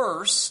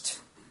first,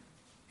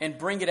 and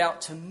bring it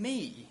out to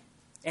me.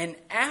 And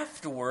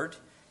afterward,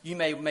 you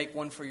may make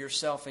one for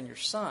yourself and your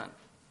son."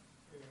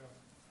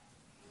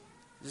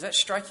 Does that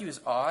strike you as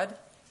odd?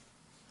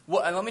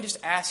 Well, and let me just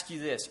ask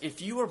you this.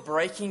 If you were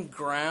breaking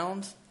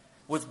ground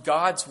with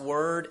God's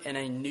Word in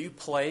a new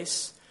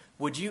place,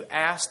 would you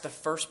ask the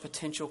first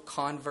potential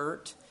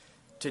convert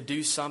to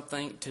do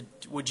something?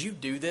 Would you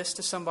do this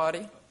to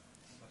somebody?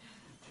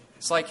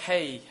 It's like,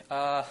 hey,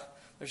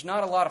 there's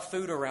not a lot of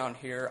food around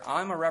here.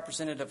 I'm a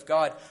representative of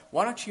God.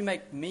 Why don't you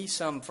make me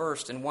some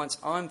first, and once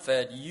I'm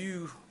fed,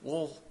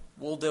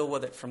 we'll deal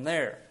with it from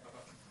there.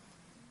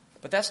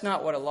 But that's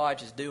not what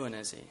Elijah's doing,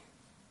 is he?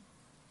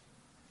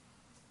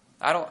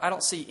 I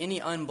don't see any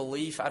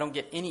unbelief. I don't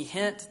get any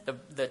hint.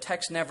 The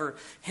text never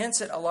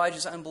hints at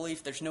Elijah's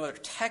unbelief. There's no other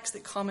text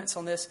that comments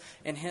on this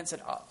and hints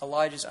at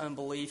Elijah's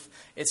unbelief.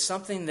 It's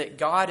something that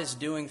God is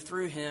doing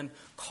through him,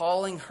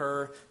 calling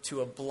her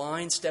to a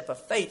blind step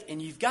of faith.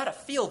 And you've got to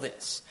feel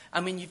this. I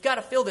mean, you've got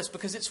to feel this,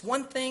 because it's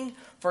one thing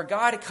for a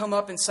guy to come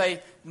up and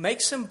say, "Make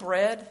some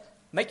bread,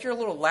 make your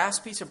little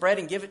last piece of bread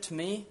and give it to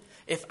me,"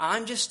 if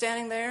I'm just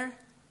standing there.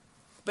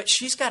 But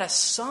she's got a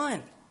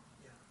son.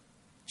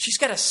 She's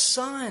got a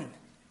son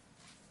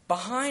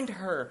behind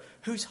her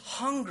who's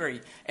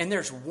hungry. And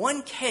there's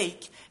one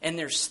cake and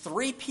there's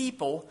 3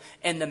 people.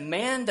 And the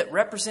man that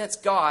represents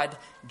God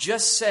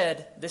just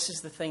said, "This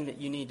is the thing that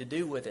you need to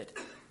do with it."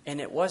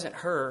 And it wasn't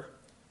her,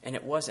 and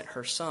it wasn't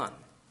her son.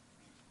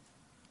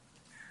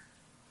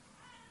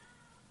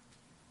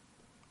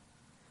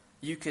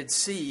 You could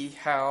see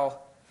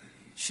how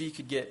she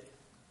could get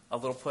a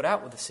little put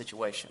out with the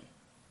situation.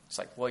 It's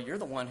like, well, you're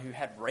the one who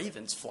had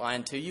ravens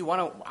flying to you. Why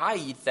don't I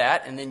eat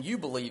that and then you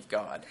believe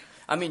God?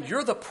 I mean,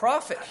 you're the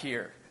prophet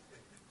here,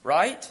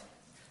 right?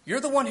 You're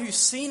the one who's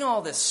seen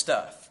all this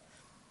stuff.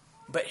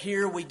 But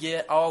here we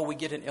get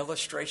an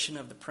illustration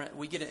of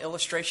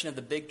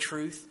the big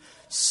truth,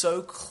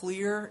 so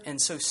clear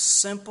and so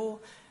simple,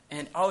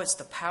 and it's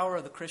the power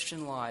of the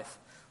Christian life.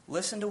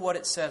 Listen to what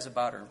it says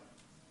about her.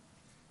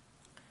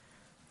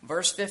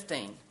 Verse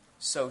 15.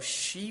 "So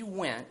she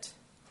went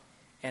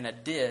and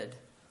did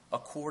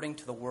according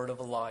to the word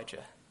of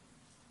Elijah."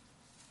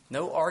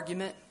 No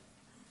argument,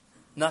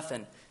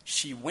 nothing.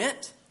 She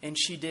went and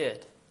she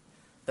did.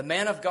 The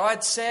man of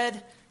God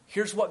said,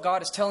 "Here's what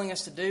God is telling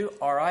us to do.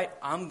 All right,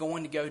 I'm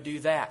going to go do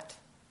that."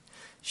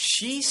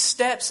 She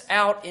steps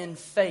out in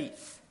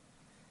faith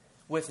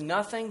with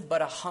nothing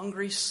but a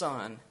hungry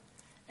son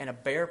and a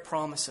bare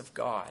promise of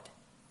God.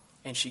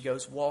 And she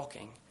goes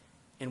walking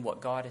in what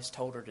God has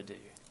told her to do.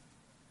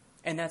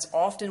 And that's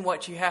often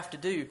what you have to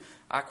do.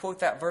 I quote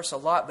that verse a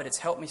lot, but it's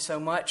helped me so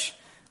much,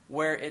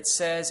 where it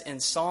says in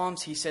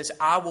Psalms, he says,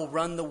 "I will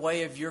run the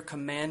way of your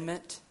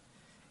commandment,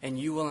 and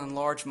you will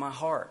enlarge my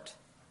heart."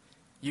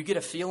 You get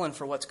a feeling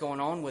for what's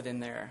going on within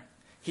there.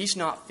 He's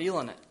not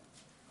feeling it.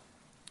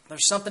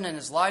 There's something in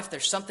his life,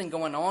 there's something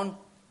going on.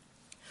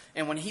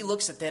 And when he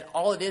looks at that,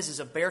 all it is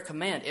a bare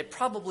command. It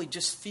probably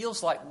just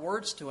feels like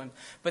words to him.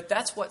 But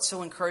that's what's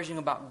so encouraging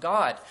about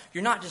God.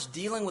 You're not just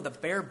dealing with a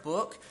bare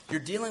book.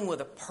 You're dealing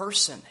with a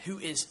person who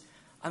is,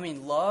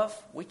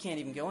 love. We can't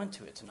even go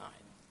into it tonight.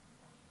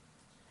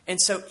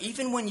 And so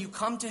even when you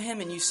come to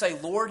him and you say,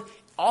 "Lord,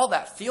 all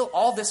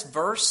this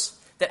verse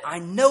that I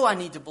know I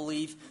need to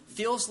believe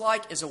feels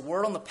like is a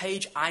word on the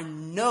page. I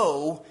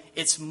know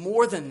it's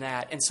more than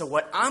that. And so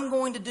what I'm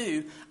going to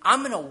do, I'm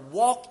going to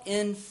walk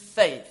in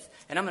faith.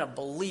 And I'm going to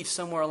believe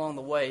somewhere along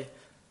the way,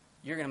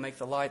 you're going to make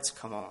the lights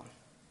come on.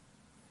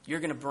 You're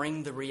going to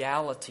bring the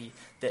reality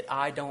that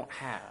I don't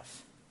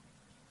have."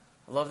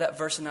 I love that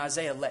verse in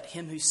Isaiah. "Let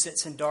him who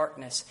sits in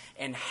darkness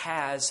and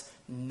has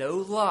no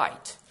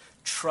light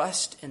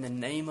trust in the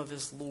name of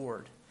his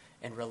Lord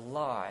and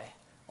rely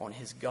on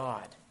his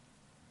God."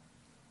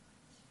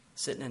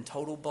 Sitting in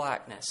total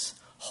blackness,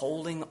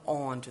 holding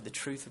on to the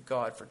truth of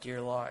God for dear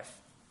life.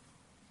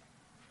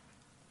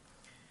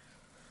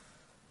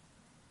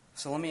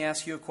 So let me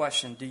ask you a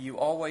question. Do you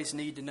always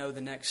need to know the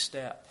next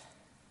step?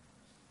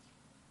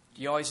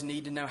 Do you always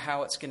need to know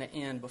how it's going to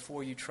end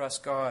before you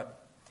trust God?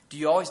 Do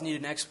you always need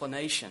an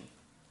explanation?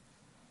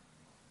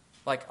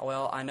 Like,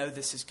 well, I know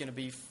this is going to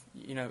be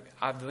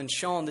I've been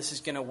shown this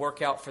is going to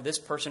work out for this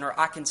person, or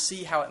I can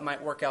see how it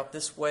might work out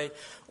this way,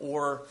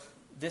 or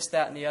this,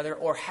 that, and the other?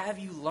 Or have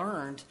you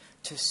learned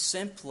to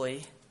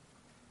simply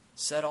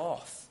set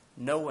off,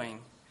 knowing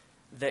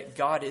that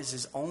God is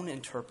His own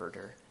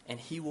interpreter and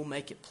He will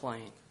make it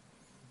plain?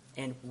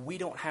 And we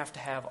don't have to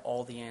have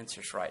all the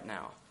answers right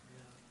now.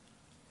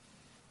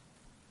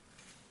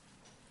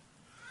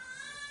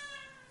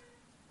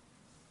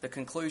 The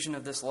conclusion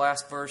of this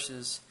last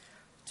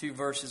two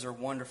verses are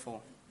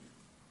wonderful.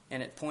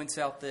 And it points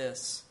out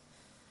this: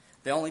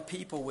 the only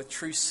people with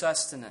true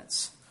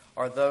sustenance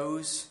are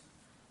those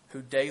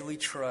who daily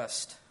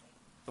trust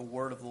the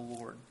word of the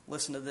Lord.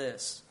 Listen to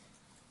this.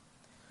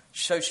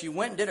 So she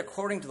went and did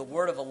according to the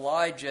word of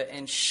Elijah,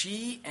 and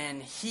she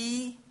and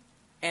he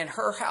and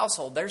her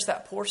household, there's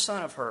that poor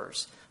son of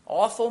hers,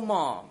 awful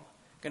mom,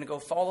 going to go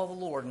follow the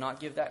Lord and not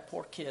give that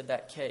poor kid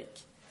that cake.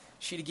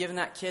 She'd have given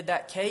that kid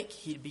that cake,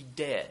 he'd be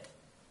dead.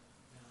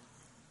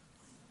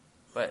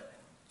 But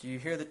do you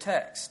hear the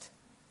text?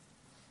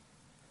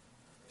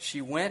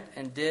 She went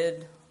and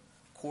did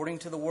according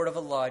to the word of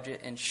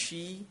Elijah, and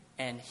she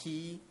and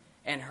he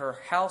and her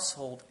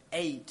household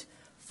ate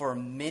for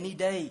many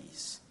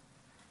days.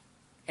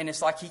 And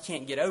it's like he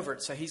can't get over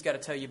it, so he's got to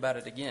tell you about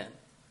it again.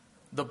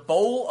 The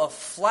bowl of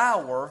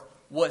flour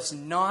was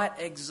not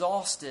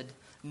exhausted,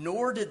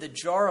 nor did the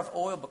jar of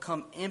oil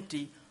become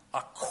empty,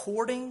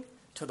 according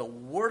to the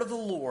word of the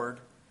Lord,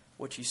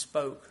 which He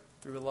spoke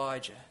through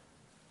Elijah.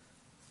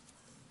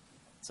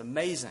 It's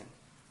amazing.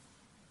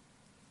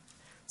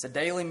 It's a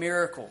daily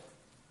miracle.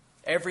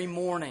 Every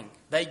morning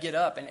they get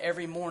up, and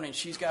every morning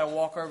she's got to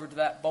walk over to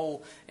that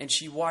bowl, and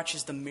she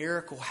watches the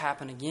miracle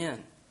happen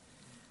again.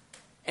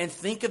 And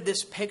think of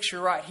this picture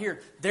right here.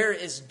 There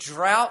is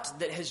drought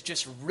that has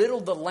just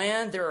riddled the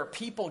land. There are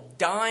people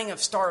dying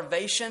of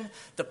starvation.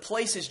 The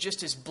place is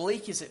just as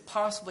bleak as it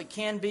possibly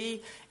can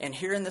be. And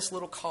here in this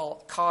little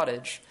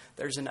cottage,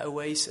 there's an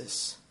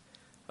oasis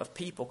of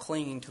people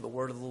clinging to the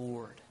word of the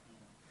Lord.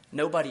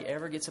 Nobody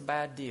ever gets a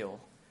bad deal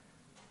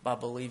by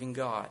believing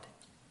God.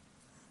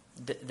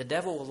 The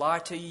devil will lie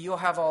to you. You'll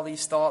have all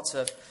these thoughts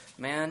of,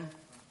 man,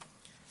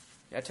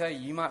 I tell you,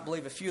 you might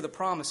believe a few of the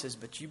promises,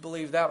 but you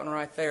believe that one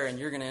right there, and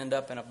you're going to end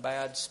up in a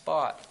bad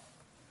spot.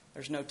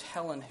 There's no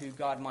telling who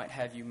God might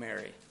have you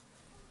marry.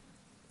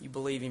 You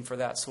believe Him for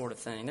that sort of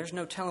thing. There's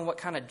no telling what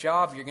kind of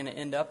job you're going to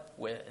end up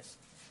with.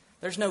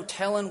 There's no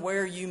telling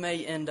where you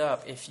may end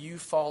up if you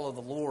follow the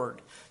Lord.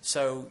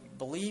 So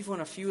believe in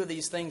a few of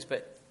these things,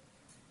 but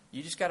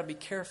you just got to be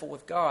careful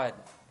with God.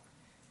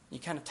 You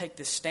kind of take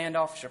this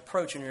standoffish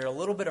approach, and you're a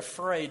little bit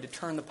afraid to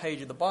turn the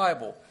page of the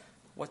Bible.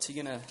 What's he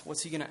gonna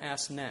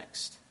ask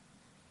next?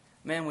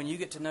 Man, when you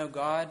get to know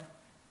God,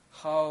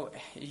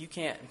 you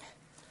can't.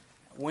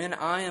 When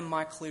I am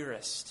my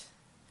clearest,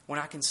 when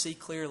I can see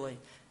clearly,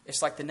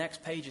 it's like the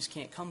next pages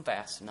can't come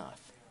fast enough.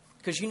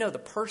 Because you know the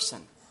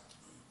person.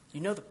 You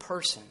know the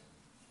person.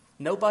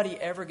 Nobody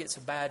ever gets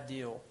a bad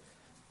deal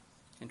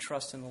in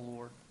trusting the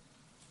Lord.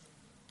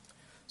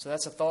 So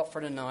that's a thought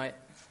for tonight.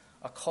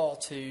 A call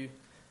to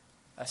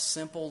a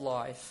simple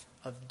life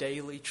of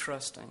daily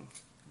trusting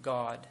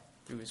God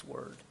through His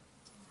Word.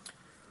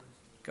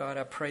 God,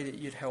 I pray that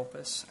You'd help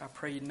us. I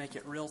pray You'd make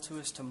it real to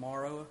us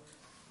tomorrow.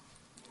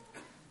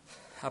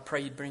 I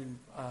pray You'd bring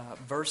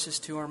verses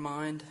to our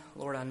mind.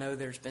 Lord, I know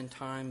there's been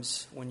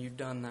times when You've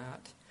done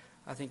that.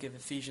 I think of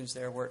Ephesians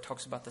there where it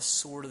talks about the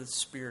sword of the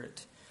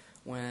Spirit.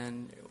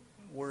 When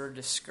we're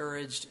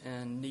discouraged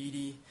and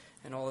needy,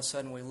 and all of a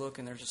sudden we look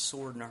and there's a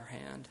sword in our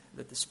hand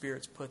that the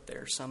Spirit's put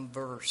there, some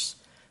verse.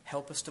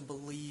 Help us to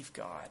believe,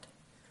 God.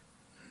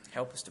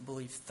 Help us to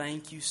believe.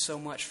 Thank You so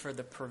much for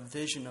the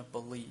provision of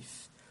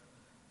belief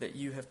that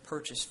You have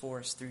purchased for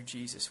us through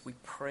Jesus. We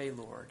pray,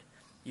 Lord,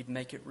 You'd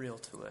make it real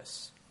to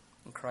us.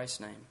 In Christ's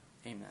name,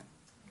 amen.